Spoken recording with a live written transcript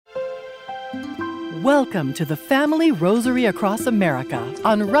Welcome to the Family Rosary Across America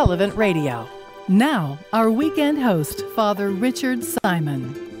on Relevant Radio. Now, our weekend host, Father Richard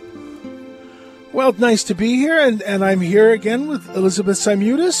Simon. Well, nice to be here, and I'm here again with Elizabeth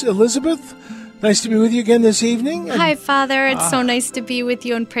Simutis. Elizabeth, nice to be with you again this evening. Hi, Father. It's so nice to be with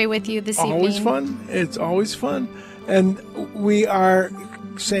you and pray with you this evening. Always fun. It's always fun. And we are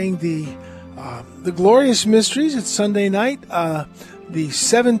saying the glorious mysteries. It's Sunday night, the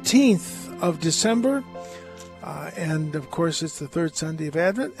 17th of December, and of course it's the third Sunday of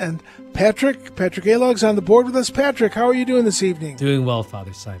Advent. And Patrick Alog's on the board with us. Patrick, how are you doing this evening? Doing well,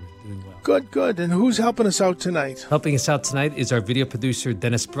 Father Simon. Doing well. Good. And who's helping us out tonight? Helping us out tonight is our video producer,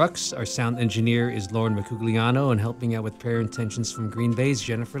 Dennis Brooks. Our sound engineer is Lauren McCugliano, and helping out with prayer intentions from Green Bay's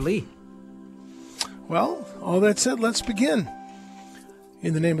Jennifer Lee. Well, all that said, let's begin.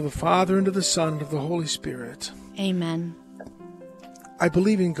 In the name of the Father, and of the Son, and of the Holy Spirit. Amen. I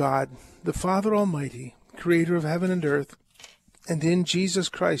believe in God, the Father Almighty, creator of heaven and earth, and in Jesus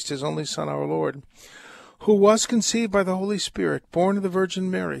Christ, his only Son, our Lord, who was conceived by the Holy Spirit, born of the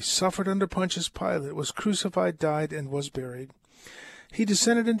Virgin Mary, suffered under Pontius Pilate, was crucified, died, and was buried. He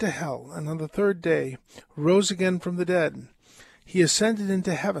descended into hell, and on the third day rose again from the dead. He ascended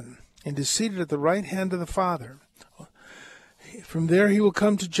into heaven, and is seated at the right hand of the Father. From there he will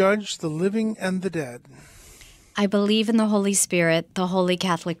come to judge the living and the dead. I believe in the Holy Spirit, the Holy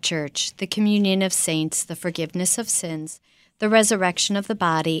Catholic Church, the communion of saints, the forgiveness of sins, the resurrection of the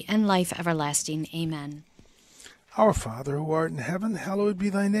body, and life everlasting. Amen. Our Father, who art in heaven, hallowed be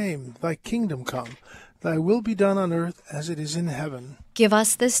thy name. Thy kingdom come. Thy will be done on earth as it is in heaven. Give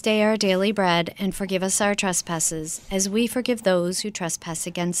us this day our daily bread, and forgive us our trespasses, as we forgive those who trespass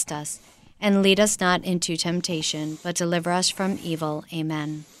against us. And lead us not into temptation, but deliver us from evil.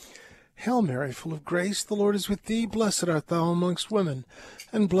 Amen. Hail Mary, full of grace, the Lord is with thee. Blessed art thou amongst women,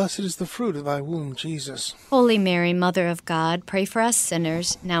 and blessed is the fruit of thy womb, Jesus. Holy Mary, Mother of God, pray for us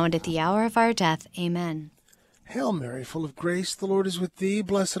sinners, now and at the hour of our death. Amen. Hail Mary, full of grace, the Lord is with thee.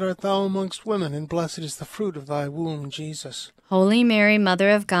 Blessed art thou amongst women, and blessed is the fruit of thy womb, Jesus. Holy Mary,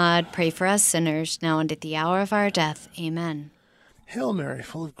 Mother of God, pray for us sinners, now and at the hour of our death. Amen. Hail Mary,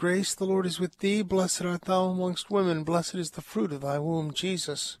 full of grace, the Lord is with thee. Blessed art thou amongst women, blessed is the fruit of thy womb,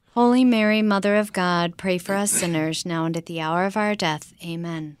 Jesus. Holy Mary, Mother of God, pray for us sinners, now and at the hour of our death.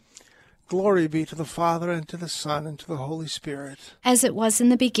 Amen. Glory be to the Father, and to the Son, and to the Holy Spirit. As it was in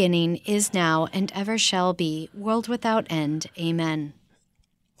the beginning, is now, and ever shall be, world without end. Amen.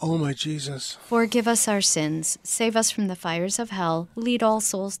 O my Jesus, forgive us our sins, save us from the fires of hell, lead all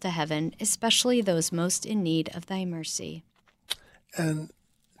souls to heaven, especially those most in need of thy mercy. And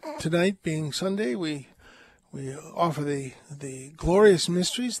tonight, being Sunday, we offer the glorious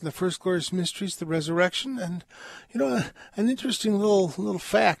mysteries. The first glorious mystery is the resurrection. And, an interesting little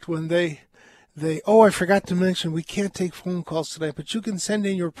fact when they I forgot to mention, we can't take phone calls tonight, but you can send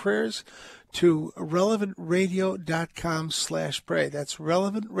in your prayers to relevantradio.com/pray. That's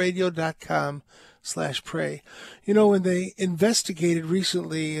relevantradio.com/pray. When they investigated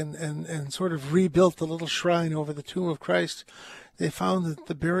recently and sort of rebuilt the little shrine over the tomb of Christ, they found that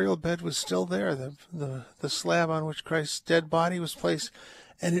the burial bed was still there, the slab on which Christ's dead body was placed,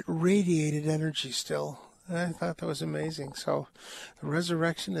 and it radiated energy still. And I thought that was amazing. So the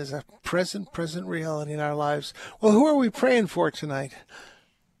resurrection is a present reality in our lives. Well, who are we praying for tonight?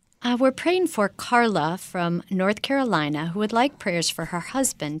 We're praying for Carla from North Carolina, who would like prayers for her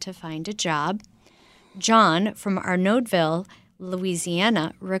husband to find a job. John from Arnaudville,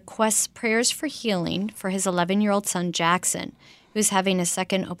 Louisiana, requests prayers for healing for his 11-year-old son, Jackson, who's having a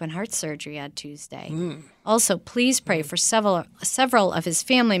second open-heart surgery on Tuesday. Also, please pray for several of his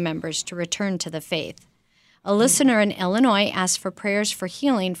family members to return to the faith. A listener in Illinois asked for prayers for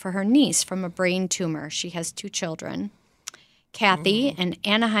healing for her niece from a brain tumor. She has 2 children. Kathy in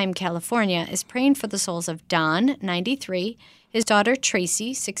Anaheim, California, is praying for the souls of Don, 93, his daughter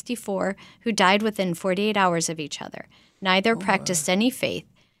Tracy, 64, who died within 48 hours of each other. Neither practiced any faith.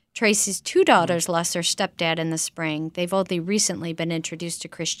 Tracy's 2 daughters lost their stepdad in the spring. They've only recently been introduced to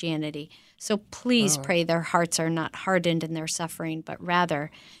Christianity. So please pray their hearts are not hardened in their suffering, but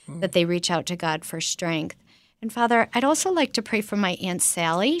rather that they reach out to God for strength. And Father, I'd also like to pray for my Aunt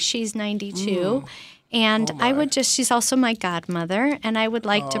Sally. She's 92. And she's also my godmother. And I would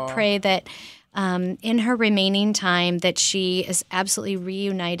like to pray that in her remaining time that she is absolutely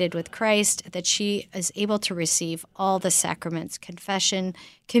reunited with Christ, that she is able to receive all the sacraments, confession,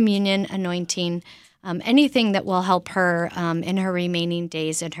 communion, anointing, anything that will help her in her remaining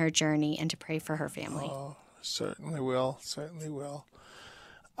days in her journey, and to pray for her family. Certainly will.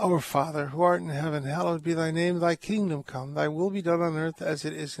 Our Father, who art in heaven, hallowed be thy name. Thy kingdom come, thy will be done on earth as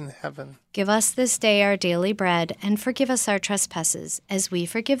it is in heaven. Give us this day our daily bread, and forgive us our trespasses, as we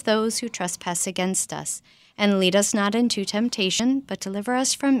forgive those who trespass against us. And lead us not into temptation, but deliver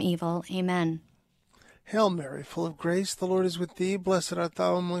us from evil. Amen. Hail Mary, full of grace, the Lord is with thee. Blessed art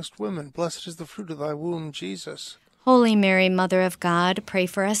thou amongst women. Blessed is the fruit of thy womb, Jesus. Holy Mary, Mother of God, pray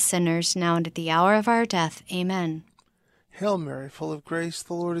for us sinners, now and at the hour of our death. Amen. Hail Mary, full of grace,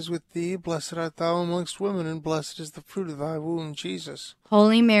 the Lord is with thee. Blessed art thou amongst women, and blessed is the fruit of thy womb, Jesus.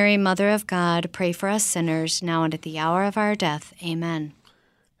 Holy Mary, Mother of God, pray for us sinners, now and at the hour of our death. Amen.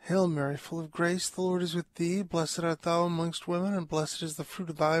 Hail Mary, full of grace, the Lord is with thee. Blessed art thou amongst women, and blessed is the fruit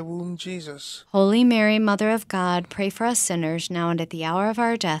of thy womb, Jesus. Holy Mary, Mother of God, pray for us sinners, now and at the hour of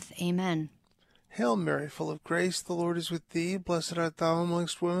our death. Amen. Hail Mary, full of grace, the Lord is with thee. Blessed art thou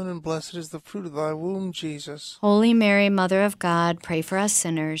amongst women, and blessed is the fruit of thy womb, Jesus. Holy Mary, Mother of God, pray for us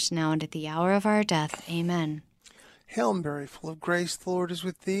sinners, now and at the hour of our death. Amen. Hail Mary, full of grace, the Lord is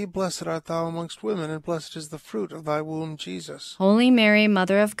with thee. Blessed art thou amongst women, and blessed is the fruit of thy womb, Jesus. Holy Mary,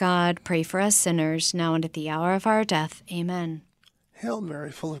 Mother of God, pray for us sinners, now and at the hour of our death. Amen. Hail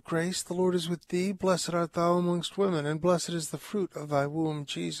Mary, full of grace, the Lord is with thee. Blessed art thou amongst women, and blessed is the fruit of thy womb,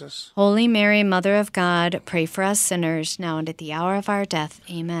 Jesus. Holy Mary, Mother of God, pray for us sinners, now and at the hour of our death.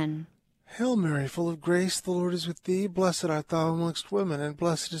 Amen. Hail Mary, full of grace, the Lord is with thee. Blessed art thou amongst women, and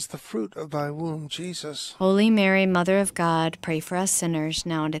blessed is the fruit of thy womb, Jesus. Holy Mary, Mother of God, pray for us sinners,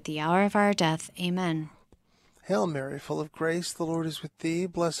 now and at the hour of our death. Amen. Hail Mary, full of grace, the Lord is with thee.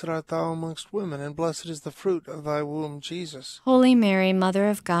 Blessed art thou amongst women, and blessed is the fruit of thy womb, Jesus. Holy Mary, Mother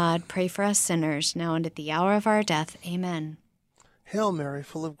of God, pray for us sinners, now and at the hour of our death. Amen. Hail Mary,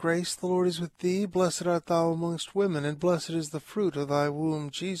 full of grace, the Lord is with thee. Blessed art thou amongst women, and blessed is the fruit of thy womb,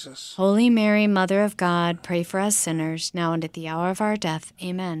 Jesus. Holy Mary, Mother of God, pray for us sinners, now and at the hour of our death.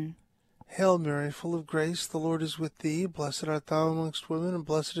 Amen. Hail Mary, full of grace, the Lord is with thee. Blessed art thou amongst women, and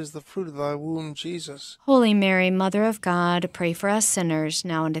blessed is the fruit of thy womb, Jesus. Holy Mary, Mother of God, pray for us sinners,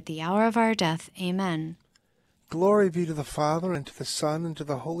 now and at the hour of our death. Amen. Glory be to the Father, and to the Son, and to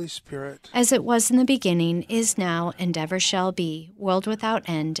the Holy Spirit. As it was in the beginning, is now, and ever shall be, world without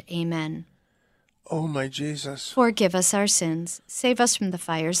end. Amen. O my Jesus, Forgive us our sins, save us from the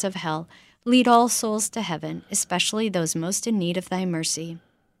fires of hell, lead all souls to heaven, especially those most in need of thy mercy.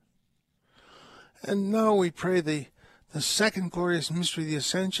 and now we pray the second glorious mystery, the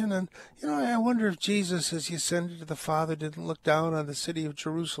Ascension. And, I wonder if Jesus, as he ascended to the Father, didn't look down on the city of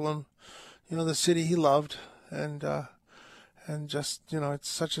Jerusalem, the city he loved, and just, it's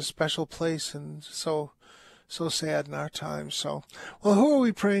such a special place and so sad in our time. So, well, who are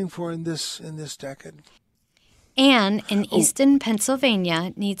we praying for in this decade? Anne in Easton,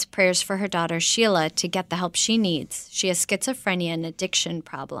 Pennsylvania, needs prayers for her daughter Sheila to get the help she needs. She has schizophrenia and addiction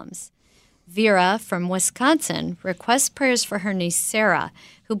problems. Vera from Wisconsin requests prayers for her niece Sarah,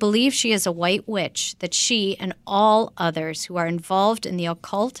 who believes she is a white witch, that she and all others who are involved in the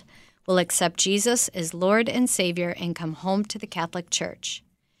occult will accept Jesus as Lord and Savior and come home to the Catholic Church.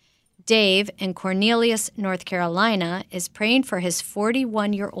 Dave in Cornelius, North Carolina, is praying for his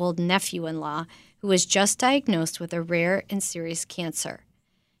 41-year-old nephew-in-law who was just diagnosed with a rare and serious cancer.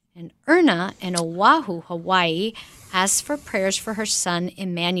 And Erna in Oahu, Hawaii, asks for prayers for her son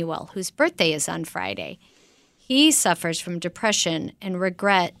Emmanuel, whose birthday is on Friday. He suffers from depression and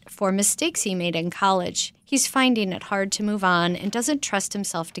regret for mistakes he made in college. He's finding it hard to move on and doesn't trust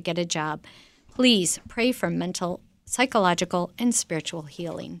himself to get a job. Please pray for mental, psychological, and spiritual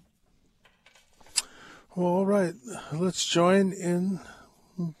healing. Well, all right, let's join in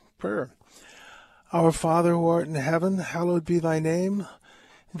prayer. Our Father who art in heaven, hallowed be thy name.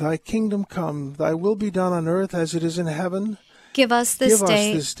 Thy kingdom come, thy will be done on earth as it is in heaven. Give us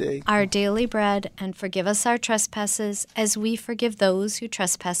this day our our daily bread, and forgive us our trespasses, as we forgive those who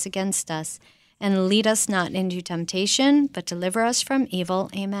trespass against us. And lead us not into temptation, but deliver us from evil.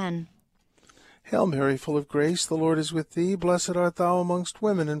 Amen. Hail Mary, full of grace, the Lord is with thee. Blessed art thou amongst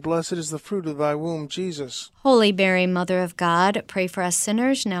women, and blessed is the fruit of thy womb, Jesus. Holy Mary, Mother of God, pray for us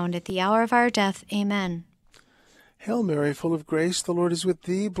sinners, now and at the hour of our death. Amen. Hail Mary, full of grace, the Lord is with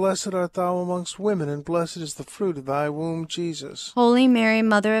thee. Blessed art thou amongst women, and blessed is the fruit of thy womb, Jesus. Holy Mary,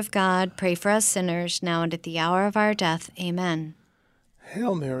 Mother of God, pray for us sinners, now and at the hour of our death. Amen.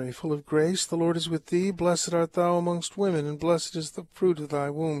 Hail Mary, full of grace, the Lord is with thee. Blessed art thou amongst women, and blessed is the fruit of thy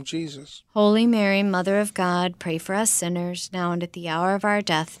womb, Jesus. Holy Mary, Mother of God, pray for us sinners, now and at the hour of our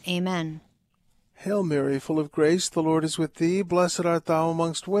death. Amen. Hail Mary, full of grace, the Lord is with thee. Blessed art thou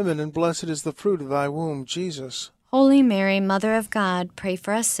amongst women, and blessed is the fruit of thy womb, Jesus. Holy Mary, Mother of God, pray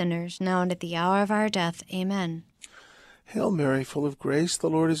for us sinners, now and at the hour of our death. Amen. Hail Mary, full of grace, the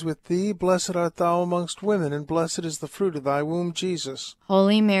Lord is with thee. Blessed art thou amongst women, and blessed is the fruit of thy womb, Jesus.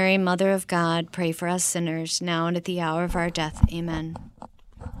 Holy Mary, Mother of God, pray for us sinners, now and at the hour of our death. Amen.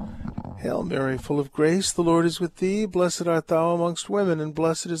 Hail Mary, full of grace, the Lord is with thee. Blessed art thou amongst women, and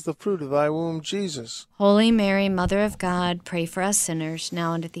blessed is the fruit of thy womb, Jesus. Holy Mary, Mother of God, pray for us sinners,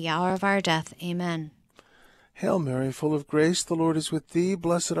 now and at the hour of our death. Amen. Hail Mary, full of grace, the Lord is with thee.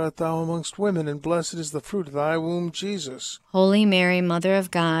 Blessed art thou amongst women, and blessed is the fruit of thy womb, Jesus. Holy Mary, Mother of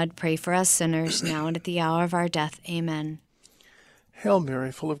God, pray for us sinners, now and at the hour of our death. Amen. Hail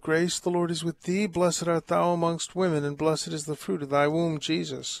Mary, full of grace, the Lord is with thee. Blessed art thou amongst women, and blessed is the fruit of thy womb,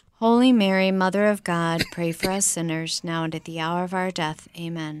 Jesus. Holy Mary, Mother of God, pray for us sinners, now and at the hour of our death.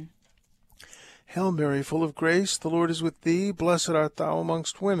 Amen. Hail Mary, full of grace, the Lord is with thee. Blessed art thou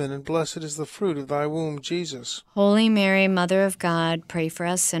amongst women, and blessed is the fruit of thy womb, Jesus. Holy Mary, Mother of God, pray for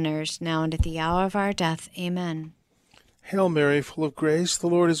us sinners, now and at the hour of our death. Amen. Hail Mary, full of grace, the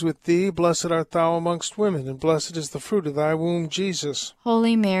Lord is with thee. Blessed art thou amongst women, and blessed is the fruit of thy womb, Jesus.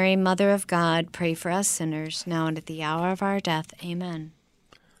 Holy Mary, Mother of God, pray for us sinners, now and at the hour of our death. Amen.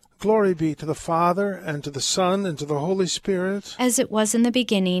 Glory be to the Father, and to the Son, and to the Holy Spirit. As it was in the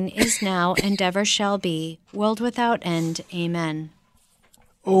beginning, is now, and ever shall be, world without end. Amen.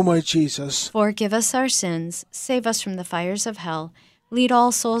 O my Jesus, forgive us our sins, save us from the fires of hell, lead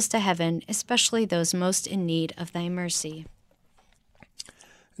all souls to heaven, especially those most in need of thy mercy.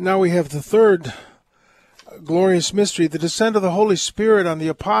 now we have the third glorious mystery, the descent of the Holy Spirit on the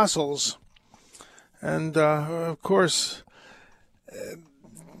apostles. And, of course,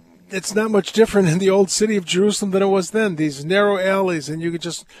 it's not much different in the old city of Jerusalem than it was then. These narrow alleys, and you could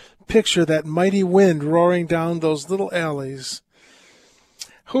just picture that mighty wind roaring down those little alleys.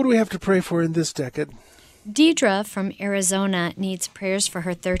 Who do we have to pray for in this decade? Deidre from Arizona needs prayers for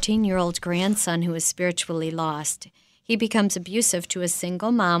her 13-year-old grandson who is spiritually lost. He becomes abusive to a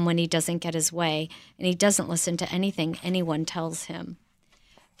single mom when he doesn't get his way, and he doesn't listen to anything anyone tells him.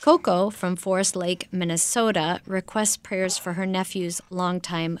 Coco from Forest Lake, Minnesota, requests prayers for her nephew's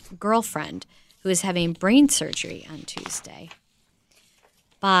longtime girlfriend, who is having brain surgery on Tuesday.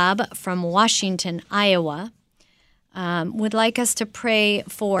 Bob from Washington, Iowa, would like us to pray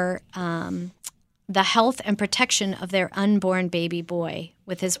for the health and protection of their unborn baby boy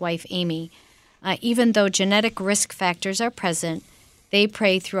with his wife, Amy. Even though genetic risk factors are present, they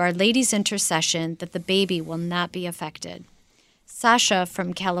pray through Our Lady's intercession that the baby will not be affected. Sasha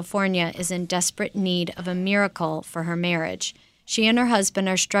from California is in desperate need of a miracle for her marriage. She and her husband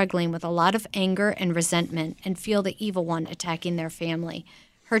are struggling with a lot of anger and resentment and feel the evil one attacking their family.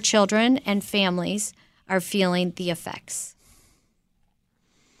 Her children and families are feeling the effects.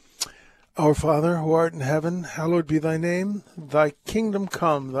 Our Father, who art in heaven, hallowed be thy name. Thy kingdom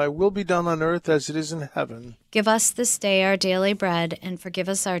come, thy will be done on earth as it is in heaven. Give us this day our daily bread, and forgive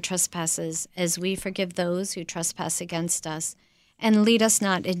us our trespasses, as we forgive those who trespass against us. And lead us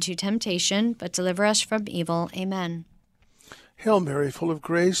not into temptation, but deliver us from evil. Amen. Hail Mary, full of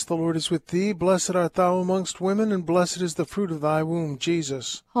grace, the Lord is with thee. Blessed art thou amongst women, and blessed is the fruit of thy womb,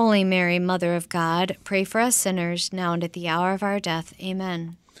 Jesus. Holy Mary, Mother of God, pray for us sinners, now and at the hour of our death.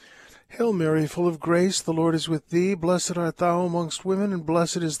 Amen. Hail Mary, full of grace, the Lord is with thee. Blessed art thou amongst women, and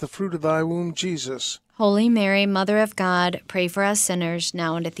blessed is the fruit of thy womb, Jesus. Holy Mary, Mother of God, pray for us sinners,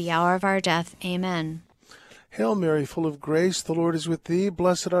 now and at the hour of our death. Amen. Hail Mary, full of grace, the Lord is with thee.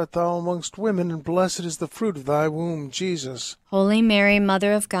 Blessed art thou amongst women, and blessed is the fruit of thy womb, Jesus. Holy Mary,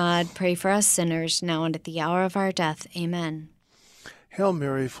 Mother of God, pray for us sinners, now and at the hour of our death. Amen. Hail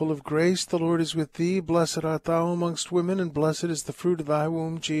Mary, full of grace, the Lord is with thee. Blessed art thou amongst women, and blessed is the fruit of thy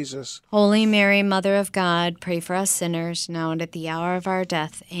womb, Jesus. Holy Mary, Mother of God, pray for us sinners, now and at the hour of our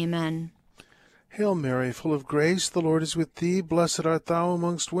death. Amen. Hail Mary, full of grace, the Lord is with thee. Blessed art thou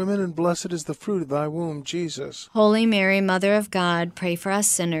amongst women, and blessed is the fruit of thy womb, Jesus. Holy Mary, Mother of God, pray for us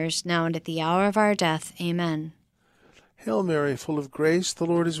sinners, now and at the hour of our death. Amen. Hail Mary, full of grace, the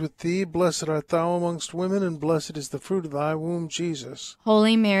Lord is with thee. Blessed art thou amongst women, and blessed is the fruit of thy womb, Jesus.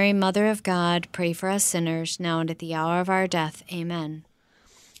 Holy Mary, Mother of God, pray for us sinners, now and at the hour of our death. Amen.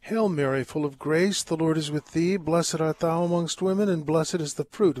 Hail Mary, full of grace, the Lord is with thee. Blessed art thou amongst women, and blessed is the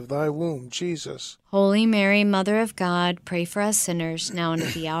fruit of thy womb, Jesus. Holy Mary, Mother of God, pray for us sinners, now and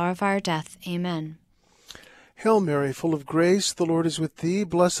at the hour of our death. Amen. Hail Mary, full of grace, the Lord is with thee.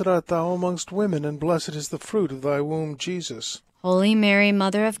 Blessed art thou amongst women, and blessed is the fruit of thy womb, Jesus. Holy Mary,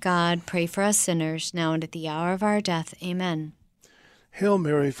 Mother of God, pray for us sinners, now and at the hour of our death. Amen. Hail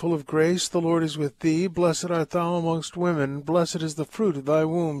Mary, full of grace, the Lord is with thee. Blessed art thou amongst women, and blessed is the fruit of thy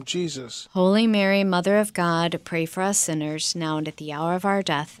womb, Jesus. Holy Mary, Mother of God, pray for us sinners, now and at the hour of our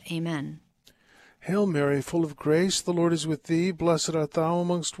death. Amen. Hail Mary, full of grace, the Lord is with thee. Blessed art thou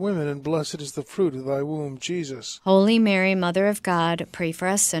amongst women, and blessed is the fruit of thy womb, Jesus. Holy Mary, Mother of God, pray for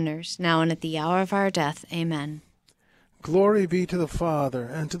us sinners, now and at the hour of our death. Amen. Glory be to the Father,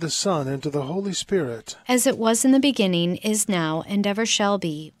 and to the Son, and to the Holy Spirit. As it was in the beginning, is now, and ever shall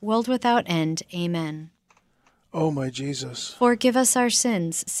be, world without end. Amen. O my Jesus, forgive us our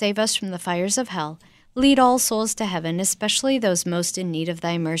sins, save us from the fires of hell, lead all souls to heaven, especially those most in need of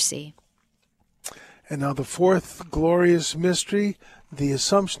thy mercy. and now the fourth glorious mystery, the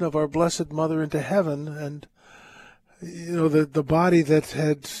Assumption of our Blessed Mother into heaven, and the body that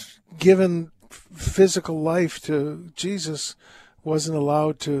had given physical life to Jesus wasn't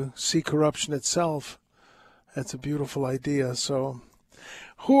allowed to see corruption itself. That's a beautiful idea. So,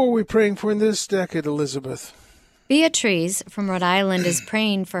 who are we praying for in this decade, Elizabeth? Beatrice from Rhode Island is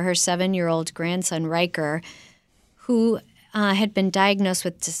praying for her 7-year-old grandson, Riker, who had been diagnosed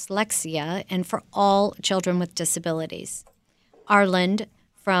with dyslexia, and for all children with disabilities. Arland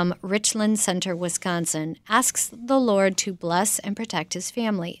from Richland Center, Wisconsin, asks the Lord to bless and protect his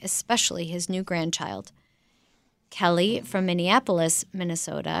family, especially his new grandchild. Kelly from Minneapolis,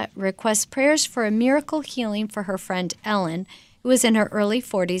 Minnesota, requests prayers for a miracle healing for her friend Ellen, who is in her early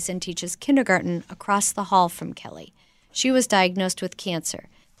 40s and teaches kindergarten across the hall from Kelly. She was diagnosed with cancer.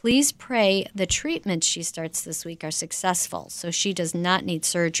 Please pray the treatments she starts this week are successful, so she does not need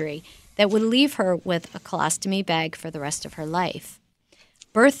surgery that would leave her with a colostomy bag for the rest of her life.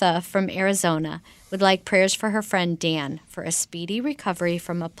 Bertha from Arizona would like prayers for her friend Dan for a speedy recovery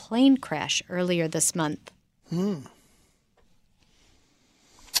from a plane crash earlier this month.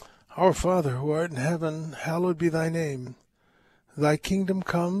 Our Father, who art in heaven, hallowed be thy name. Thy kingdom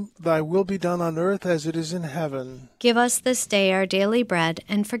come, thy will be done on earth as it is in heaven. Give us this day our daily bread,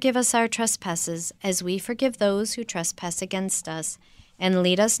 and forgive us our trespasses, as we forgive those who trespass against us. And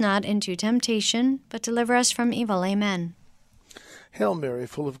lead us not into temptation, but deliver us from evil. Amen. Hail Mary,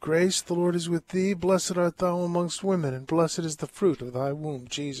 full of grace, the Lord is with thee. Blessed art thou amongst women, and blessed is the fruit of thy womb,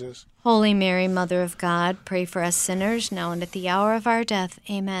 Jesus. Holy Mary, Mother of God, pray for us sinners, now and at the hour of our death.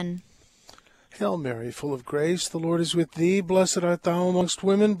 Amen. Hail Mary, full of grace, the Lord is with thee. Blessed art thou amongst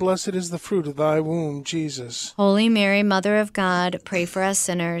women, blessed is the fruit of thy womb, Jesus. Holy Mary, Mother of God, pray for us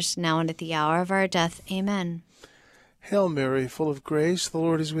sinners, now and at the hour of our death. Amen. Hail Mary, full of grace, the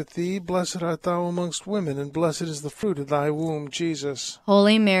Lord is with thee. Blessed art thou amongst women, and blessed is the fruit of thy womb, Jesus.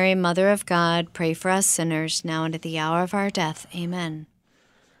 Holy Mary, Mother of God, pray for us sinners, now and at the hour of our death. Amen.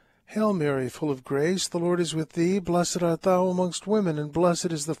 Hail Mary, full of grace, the Lord is with thee. Blessed art thou amongst women, and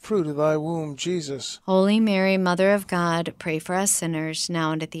blessed is the fruit of thy womb, Jesus. Holy Mary, Mother of God, pray for us sinners,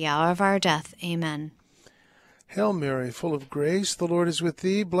 now and at the hour of our death. Amen. Hail Mary, full of grace, the Lord is with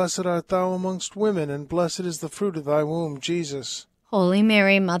thee. Blessed art thou amongst women, and blessed is the fruit of thy womb, Jesus. Holy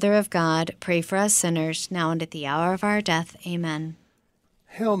Mary, Mother of God, pray for us sinners, now and at the hour of our death. Amen.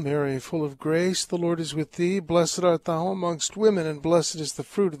 Hail Mary, full of grace, the Lord is with thee. Blessed art thou amongst women, and blessed is the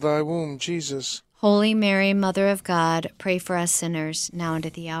fruit of thy womb, Jesus. Holy Mary, Mother of God, pray for us sinners, now and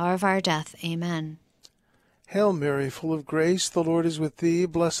at the hour of our death. Amen. Hail Mary, full of grace, the Lord is with thee.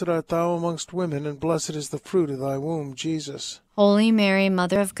 Blessed art thou amongst women, and blessed is the fruit of thy womb, Jesus. Holy Mary,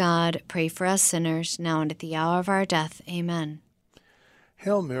 Mother of God, pray for us sinners, now and at the hour of our death. Amen.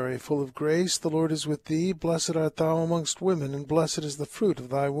 Hail Mary, full of grace, the Lord is with thee. Blessed art thou amongst women, and blessed is the fruit of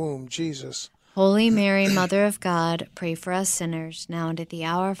thy womb, Jesus. Holy Mary, Mother of God, pray for us sinners, now and at the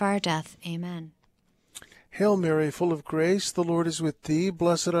hour of our death. Amen. Hail Mary, full of grace, the Lord is with thee.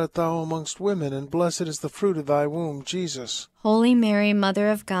 Blessed art thou amongst women, and blessed is the fruit of thy womb, Jesus. Holy Mary, Mother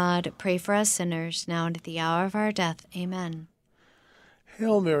of God, pray for us sinners, now and at the hour of our death. Amen.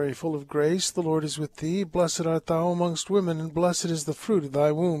 Hail Mary, full of grace, the Lord is with thee. Blessed art thou amongst women, and blessed is the fruit of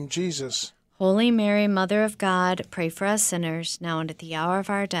thy womb, Jesus. Holy Mary, Mother of God, pray for us sinners, now and at the hour of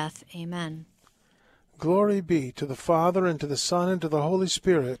our death. Amen. Glory be to the Father, and to the Son, and to the Holy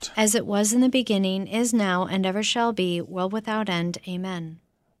Spirit. As it was in the beginning, is now, and ever shall be, world without end. Amen.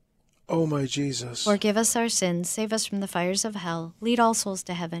 O my Jesus, forgive us our sins, save us from the fires of hell, lead all souls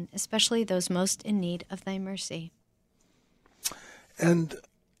to heaven, especially those most in need of thy mercy. And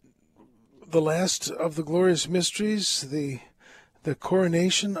the last of the glorious mysteries, the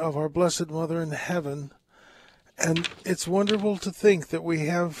coronation of our Blessed Mother in heaven. And it's wonderful to think that we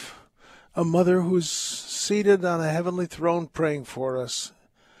have a mother who's seated on a heavenly throne praying for us.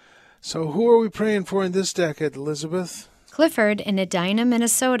 So who are we praying for in this decade, Elizabeth? Clifford in Edina,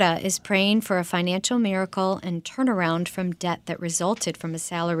 Minnesota, is praying for a financial miracle and turnaround from debt that resulted from a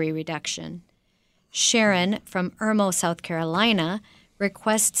salary reduction. Sharon from Irmo, South Carolina,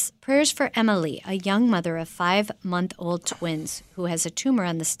 requests prayers for Emily, a young mother of 5-month-old twins who has a tumor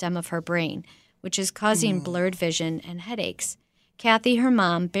on the stem of her brain, which is causing blurred vision and headaches. Kathy, her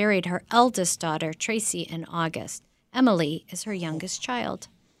mom, buried her eldest daughter, Tracy, in August. Emily is her youngest child.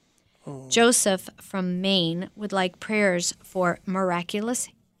 Joseph from Maine would like prayers for miraculous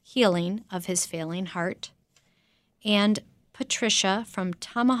healing of his failing heart. And Patricia from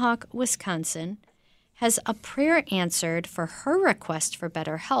Tomahawk, Wisconsin, has a prayer answered for her request for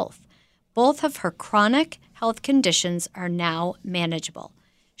better health. Both of her chronic health conditions are now manageable.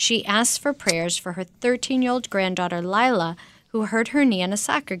 She asks for prayers for her 13-year-old granddaughter, Lila, who hurt her knee in a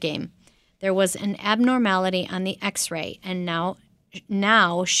soccer game. There was an abnormality on the x-ray, and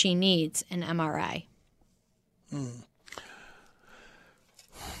now she needs an MRI.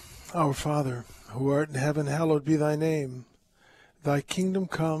 Our Father, who art in heaven, hallowed be thy name. Thy kingdom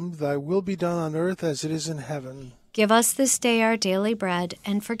come, thy will be done on earth as it is in heaven. Give us this day our daily bread,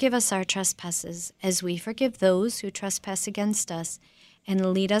 and forgive us our trespasses, as we forgive those who trespass against us.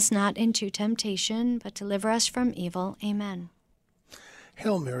 And lead us not into temptation, but deliver us from evil. Amen.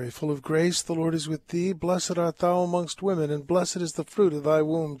 Hail Mary, full of grace, the Lord is with thee. Blessed art thou amongst women, and blessed is the fruit of thy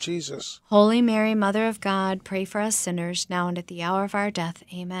womb, Jesus. Holy Mary, Mother of God, pray for us sinners, now and at the hour of our death.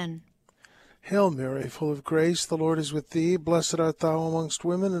 Amen. Hail Mary, full of grace, the Lord is with thee. Blessed art thou amongst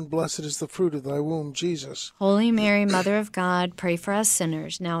women, and blessed is the fruit of thy womb, Jesus. Holy Mary, Mother of God, pray for us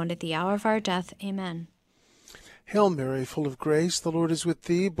sinners, now and at the hour of our death. Amen. Hail Mary, full of grace, the Lord is with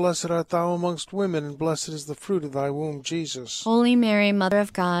thee. Blessed art thou amongst women, and blessed is the fruit of thy womb, Jesus. Holy Mary, Mother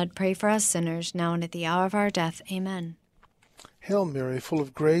of God, pray for us sinners, now and at the hour of our death. Amen. Hail Mary, full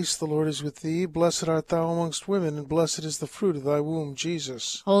of grace, the Lord is with thee. Blessed art thou amongst women, and blessed is the fruit of thy womb,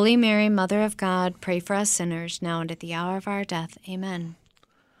 Jesus. Holy Mary, Mother of God, pray for us sinners, now and at the hour of our death. Amen.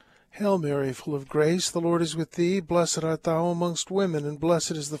 Hail Mary, full of grace, the Lord is with thee. Blessed art thou amongst women, and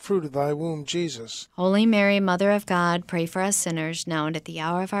blessed is the fruit of thy womb, Jesus. Holy Mary, Mother of God, pray for us sinners, now and at the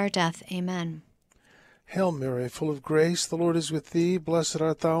hour of our death. Amen. Hail Mary, full of grace, the Lord is with thee. Blessed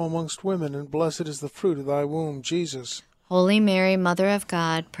art thou amongst women, and blessed is the fruit of thy womb, Jesus. Holy Mary, Mother of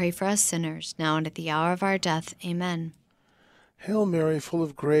God, pray for us sinners, now and at the hour of our death. Amen. Hail Mary, full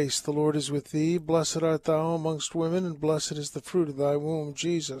of grace, the Lord is with thee. Blessed art thou amongst women, and blessed is the fruit of thy womb,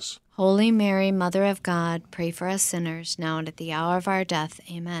 Jesus. Holy Mary, Mother of God, pray for us sinners, now and at the hour of our death.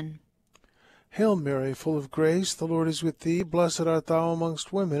 Amen. Hail Mary, full of grace, the Lord is with thee. Blessed art thou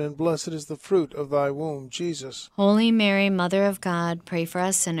amongst women, and blessed is the fruit of thy womb, Jesus. Holy Mary, Mother of God, pray for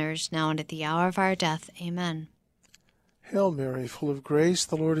us sinners, now and at the hour of our death. Amen. Hail Mary, full of grace,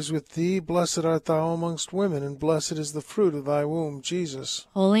 the Lord is with thee. Blessed art thou amongst women, and blessed is the fruit of thy womb, Jesus.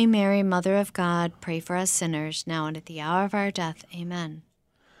 Holy Mary, Mother of God, pray for us sinners, now and at the hour of our death. Amen.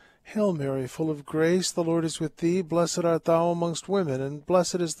 Hail Mary, full of grace, the Lord is with thee. Blessed art thou amongst women, and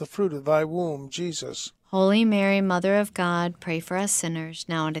blessed is the fruit of thy womb, Jesus. Holy Mary, Mother of God, pray for us sinners,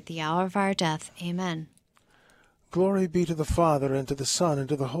 now and at the hour of our death. Amen. Glory be to the Father, and to the Son, and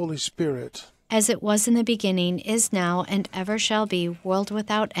to the Holy Spirit. As it was in the beginning, is now, and ever shall be, world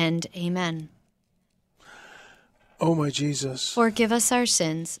without end. Amen. O my Jesus, forgive us our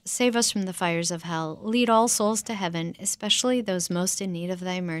sins, save us from the fires of hell, lead all souls to heaven, especially those most in need of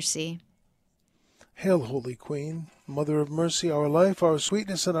thy mercy. Hail, Holy Queen, Mother of mercy, our life, our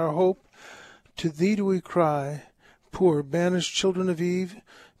sweetness, and our hope. To thee do we cry, poor banished children of Eve.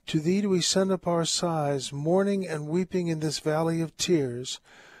 To thee do we send up our sighs, mourning and weeping in this valley of tears.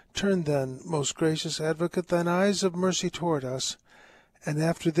 Turn then, most gracious Advocate, thine eyes of mercy toward us, and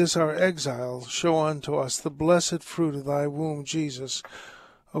after this our exile show unto us the blessed fruit of thy womb, Jesus.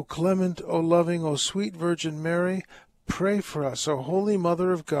 O clement, O loving, O sweet Virgin Mary, pray for us, O Holy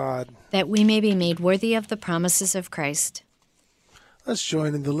Mother of God, that we may be made worthy of the promises of Christ. Let's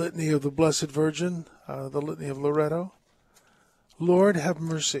join in the litany of the Blessed Virgin, the litany of Loretto. Lord, have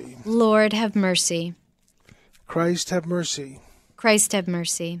mercy. Lord, have mercy. Christ, have mercy. Christ, have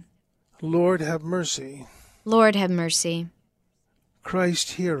mercy. Lord, have mercy. Lord, have mercy.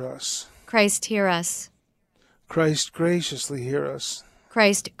 Christ, hear us. Christ, hear us. Christ, graciously hear us.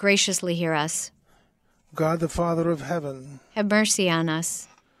 Christ, graciously hear us. God, the Father of heaven, have mercy on us.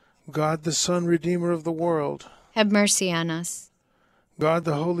 God, the Son, Redeemer of the world, have mercy on us. God,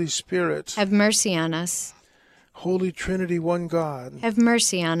 the Holy Spirit, have mercy on us. Holy Trinity, one God, have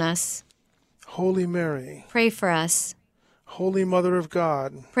mercy on us. Holy Mary, pray for us. Holy Mother of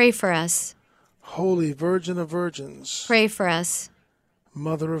God, pray for us. Holy Virgin of Virgins, pray for us.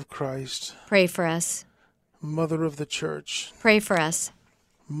 Mother of Christ, pray for us. Mother of the Church, pray for us.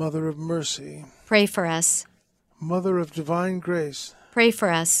 Mother of mercy, pray for us. Mother of divine grace, pray for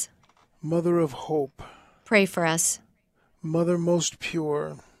us. Mother of hope, pray for us. Mother most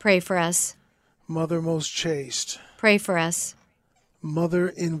pure, pray for us. Mother most chaste, pray for us. Mother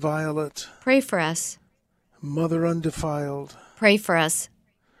inviolate, pray for us. Mother undefiled, Pray for us.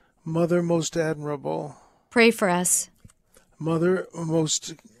 Mother most admirable, Pray for us. Mother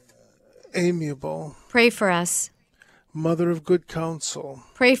most amiable, Pray for us. Mother of good counsel,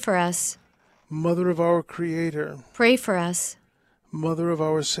 Pray for us. Mother of our Creator, Pray for us. Mother of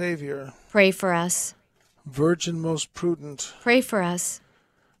our Savior, Pray for us. Virgin most prudent, Pray for us.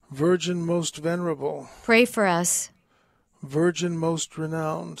 Virgin most venerable, Pray for us. Virgin most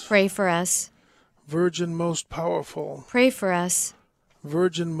renowned, Pray for us. Virgin most powerful, Pray for us.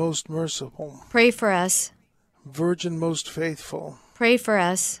 Virgin most merciful, Pray for us. Virgin most faithful, Pray for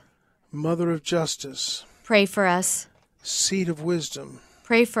us. Mother of justice, Pray for us. Seat of wisdom,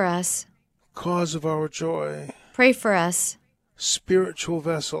 Pray for us. Cause of our joy, Pray for us. Spiritual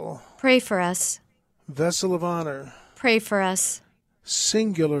vessel, Pray for us. Vessel of honor, Pray for us.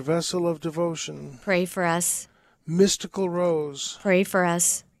 Singular vessel of devotion, Pray for us. Mystical rose, Pray for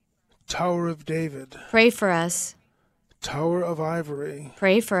us. Tower of David, Pray for us. Tower of ivory,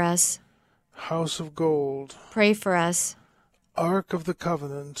 Pray for us. House of gold, Pray for us. Ark of the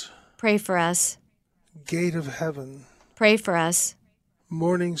covenant, Pray for us. Gate of heaven, Pray for us.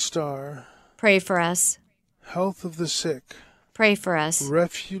 Morning star, Pray for us. Health of the sick, Pray for us.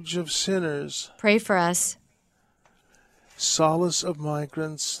 Refuge of sinners, Pray for us. Solace of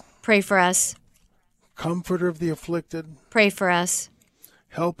migrants, Pray for us. Comforter of the afflicted, Pray for us.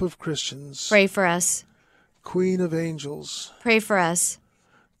 Help of Christians, Pray for us. Queen of angels, Pray for us.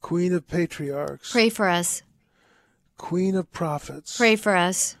 Queen of patriarchs, Pray for us. Queen of prophets, Pray for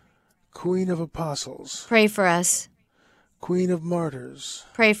us. Queen of apostles, Pray for us. Queen of martyrs,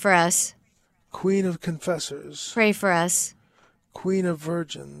 Pray for us. Queen of confessors, Pray for us. Queen of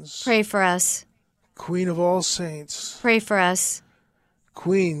virgins, Pray for us. Queen of all saints, Pray for us.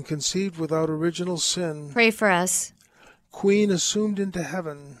 Queen conceived without original sin, Pray for us. Queen assumed into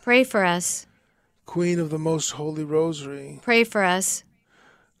heaven, Pray for us. Queen of the most holy rosary, Pray for us.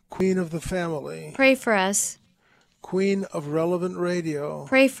 Queen of the family, Pray for us. Queen of relevant radio,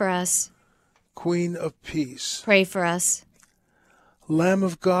 Pray for us. Queen of peace, Pray for us. Lamb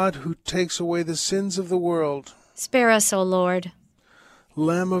of God who takes away the sins of the world, Spare us, O Lord.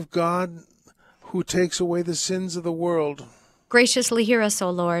 Lamb of God who takes away the sins of the world, Graciously hear us, O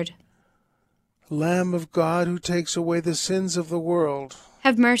Lord. Lamb of God who takes away the sins of the world,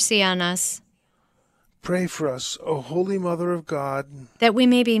 Have mercy on us, pray for us, O Holy Mother of God. that we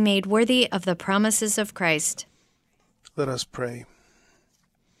may be made worthy of the promises of Christ. Let us pray.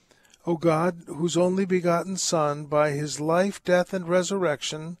 O God, whose only begotten Son, by his life, death, and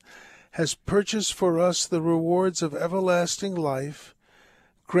resurrection, has purchased for us the rewards of everlasting life,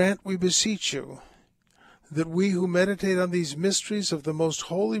 grant, we beseech you, that we who meditate on these mysteries of the most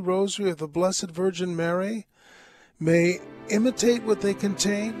holy rosary of the Blessed Virgin Mary may imitate what they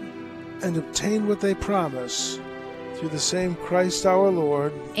contain and obtain what they promise, through the same Christ our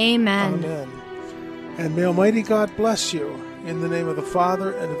Lord. Amen. Amen. And may Almighty God bless you, in the name of the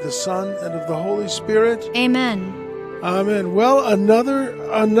Father, and of the Son, and of the Holy Spirit. Amen. Amen. Well,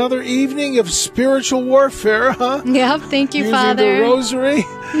 another evening of spiritual warfare, huh? Yep, thank you, Using Father. the rosary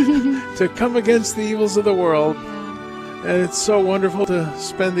to come against the evils of the world. And it's so wonderful to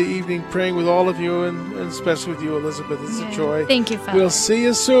spend the evening praying with all of you, and especially with you, Elizabeth. It's a joy. Thank you, Father. We'll see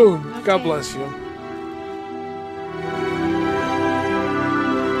you soon. God Okay. bless you.